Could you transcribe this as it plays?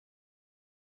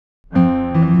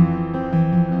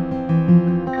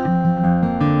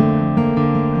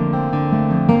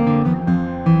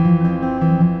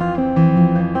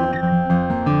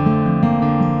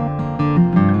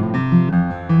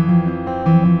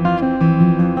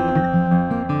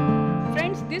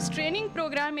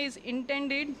is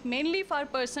intended mainly for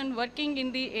persons working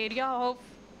in the area of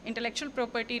intellectual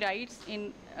property rights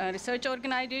in research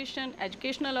organization,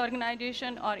 educational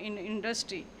organization, or in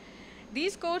industry.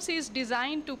 This course is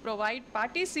designed to provide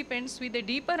participants with a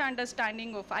deeper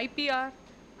understanding of IPR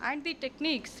and the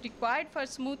techniques required for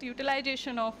smooth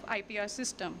utilization of IPR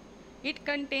system. It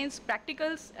contains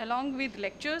practicals along with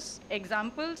lectures,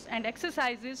 examples, and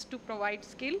exercises to provide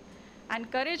skill,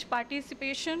 encourage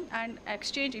participation, and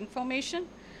exchange information.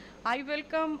 I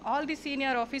welcome all the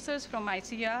senior officers from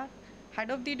ICAR, head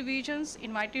of the divisions,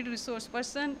 invited resource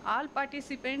person, all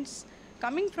participants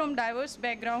coming from diverse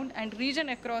background and region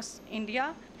across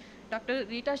India. Dr.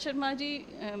 Rita Sharma ji,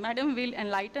 Madam will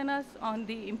enlighten us on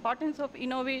the importance of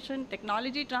innovation,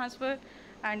 technology transfer,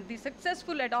 and the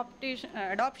successful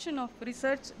adoption of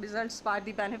research results for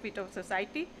the benefit of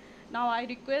society. Now I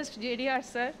request JDR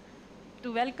sir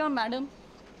to welcome Madam.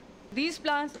 These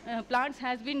plants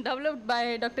has been developed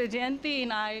by Dr.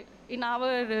 Jayanti in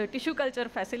our tissue culture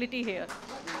facility here.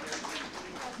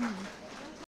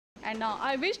 And now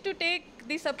I wish to take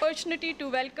this opportunity to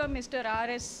welcome Mr.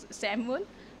 R.S. Samuel,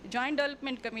 Joint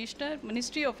Development Commissioner,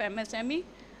 Ministry of MSME,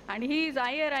 and he is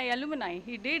IARI alumni.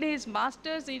 He did his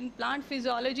master's in plant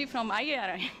physiology from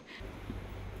IARI.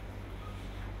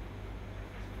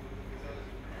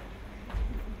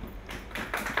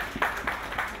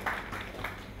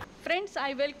 Friends,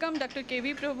 I welcome Dr.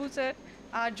 K.V. Prabhu sir,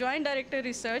 our Joint Director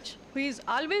Research, who is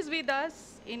always with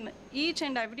us in each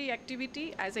and every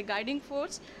activity as a guiding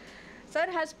force. Sir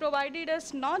has provided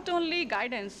us not only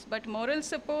guidance, but moral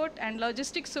support and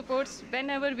logistic supports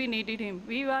whenever we needed him.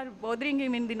 We were bothering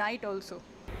him in the night also.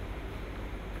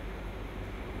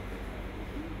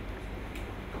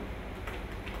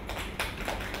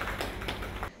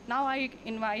 Now I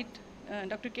invite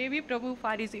Dr. K.V. Prabhu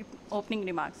for his opening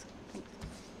remarks.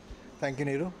 Thank you,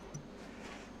 Neeru.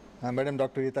 Madam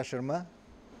Dr. Rita Sharma,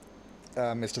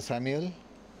 Mr. Samuel,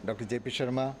 Dr. J.P.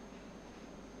 Sharma,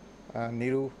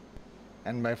 Neeru,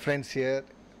 and my friends here,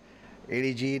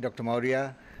 ADG, Dr.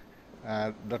 Maurya,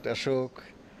 Dr. Ashok,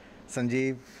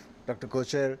 Sanjeev, Dr.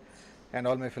 Kochar, and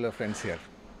all my fellow friends here.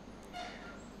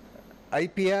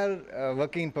 IPR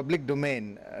working in public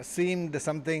domain seemed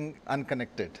something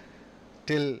unconnected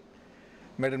till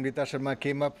Madam Rita Sharma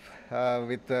came up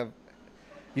with a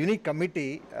unique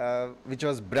committee which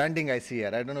was branding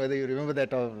ICAR. I don't know whether you remember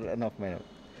that or not, madam.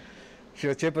 She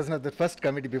was chairperson of the first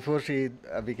committee before she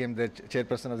became the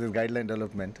chairperson of this guideline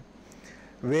development,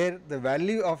 where the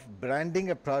value of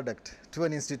branding a product to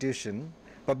an institution,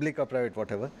 public or private,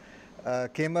 whatever,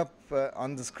 came up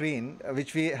on the screen,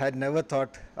 which we had never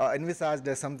thought, envisaged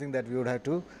as something that we would have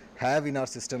to have in our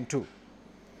system too.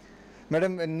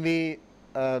 Madam, when we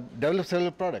develop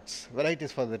several products,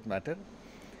 varieties for that matter,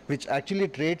 which actually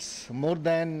trades more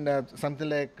than something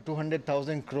like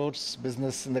 200,000 crores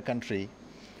business in the country,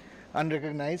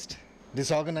 unrecognized,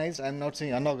 disorganized. I'm not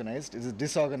saying unorganized, it is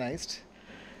disorganized,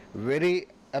 very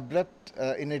abrupt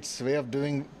in its way of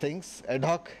doing things, ad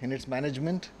hoc in its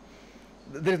management.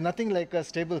 There is nothing like a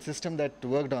stable system that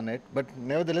worked on it, but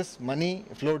nevertheless money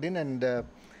flowed in and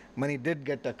money did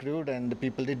get accrued and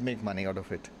people did make money out of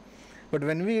it. But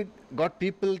when we got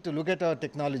people to look at our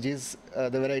technologies, the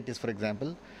varieties for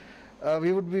example,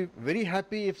 we would be very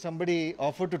happy if somebody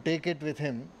offered to take it with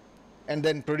him and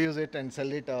then produce it and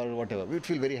sell it or whatever. We would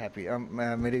feel very happy.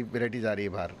 Meri varieties aa rahi hai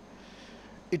bahar.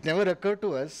 It never occurred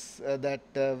to us that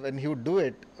when he would do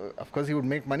it, of course he would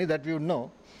make money, that we would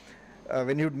know.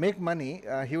 When he would make money,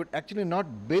 he would actually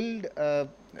not build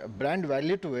brand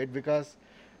value to it because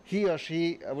he or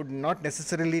she would not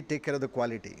necessarily take care of the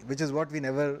quality, which is what we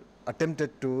never attempted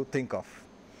to think of.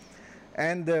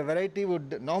 And the variety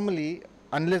would normally,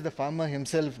 unless the farmer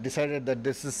himself decided that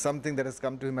this is something that has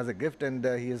come to him as a gift and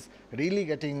he is really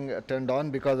getting turned on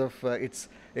because of its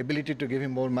ability to give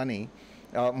him more money,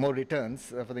 more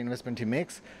returns for the investment he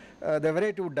makes, the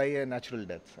variety would die a natural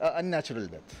death, unnatural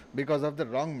death, because of the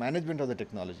wrong management of the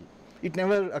technology. It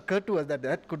never occurred to us that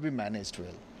that could be managed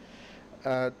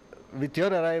well. With your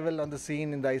arrival on the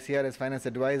scene in the ICR as finance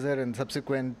advisor and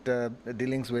subsequent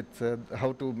dealings with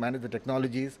how to manage the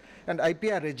technologies and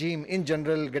IPR regime in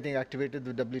general getting activated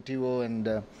with WTO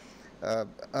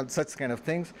and such kind of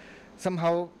things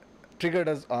somehow triggered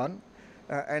us on.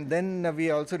 And then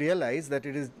we also realized that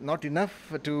it is not enough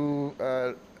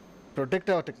to protect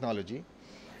our technology.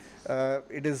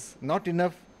 It is not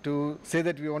enough to say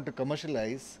that we want to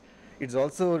commercialize. It's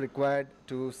also required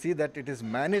to see that it is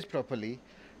managed properly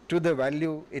to the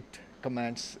value it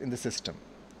commands in the system,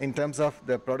 in terms of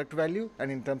the product value and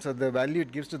in terms of the value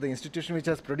it gives to the institution which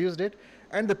has produced it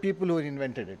and the people who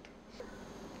invented it.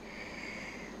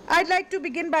 I'd like to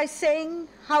begin by saying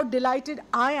how delighted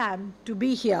I am to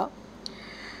be here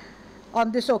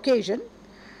on this occasion.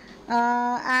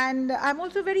 And I'm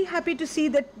also very happy to see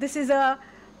that this is a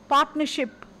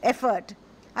partnership effort.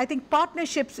 I think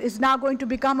partnerships is now going to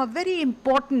become a very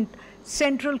important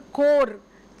central core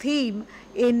theme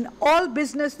in all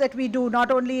business that we do,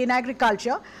 not only in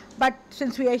agriculture, but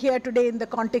since we are here today in the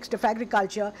context of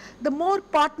agriculture, the more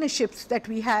partnerships that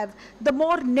we have, the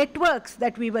more networks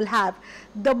that we will have,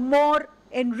 the more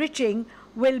enriching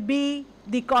will be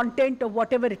the content of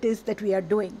whatever it is that we are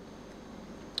doing.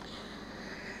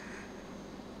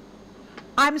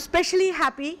 I'm especially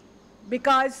happy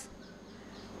because,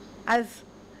 as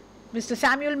Mr.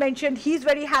 Samuel mentioned, he's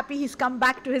very happy he's come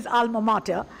back to his alma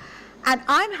mater. And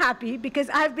I'm happy because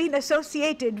I've been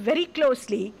associated very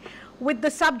closely with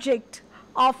the subject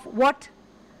of what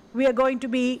we are going to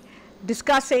be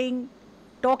discussing,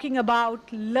 talking about,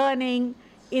 learning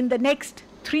in the next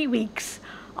 3 weeks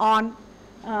on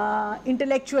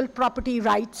intellectual property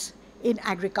rights in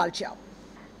agriculture.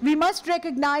 We must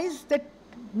recognize that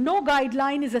no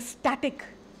guideline is a static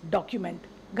document.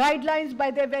 Guidelines,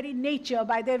 by their very nature,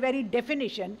 by their very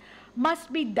definition,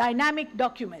 must be dynamic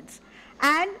documents.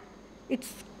 And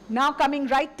it's now coming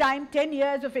right time, 10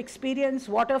 years of experience,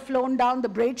 water flown down the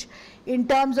bridge in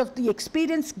terms of the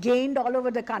experience gained all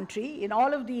over the country, in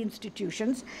all of the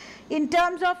institutions, in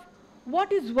terms of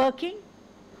what is working,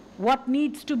 what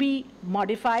needs to be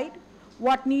modified,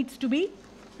 what needs to be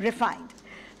refined.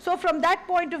 So from that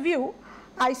point of view,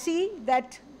 I see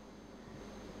that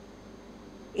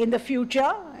in the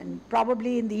future, and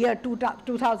probably in the year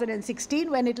 2016,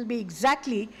 when it will be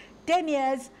exactly 10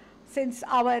 years since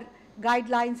our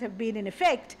guidelines have been in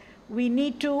effect, we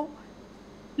need to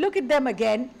look at them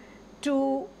again,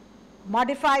 to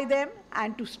modify them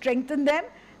and to strengthen them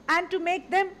and to make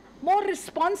them more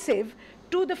responsive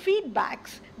to the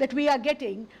feedbacks that we are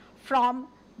getting from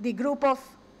the group of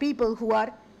people who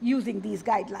are using these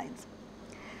guidelines.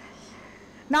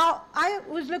 Now, I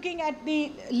was looking at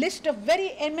the list of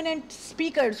very eminent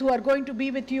speakers who are going to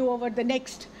be with you over the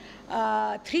next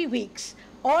 3 weeks,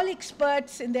 all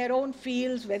experts in their own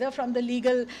fields, whether from the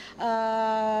legal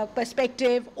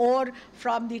perspective or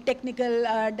from the technical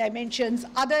dimensions,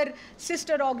 other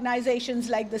sister organizations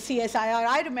like the CSIR.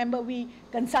 I remember we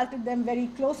consulted them very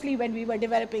closely when we were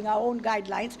developing our own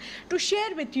guidelines to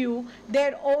share with you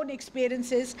their own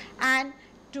experiences and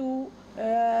to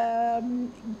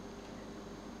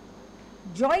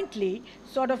jointly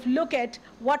sort of look at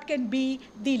what can be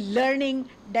the learning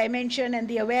dimension and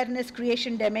the awareness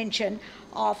creation dimension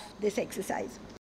of this exercise.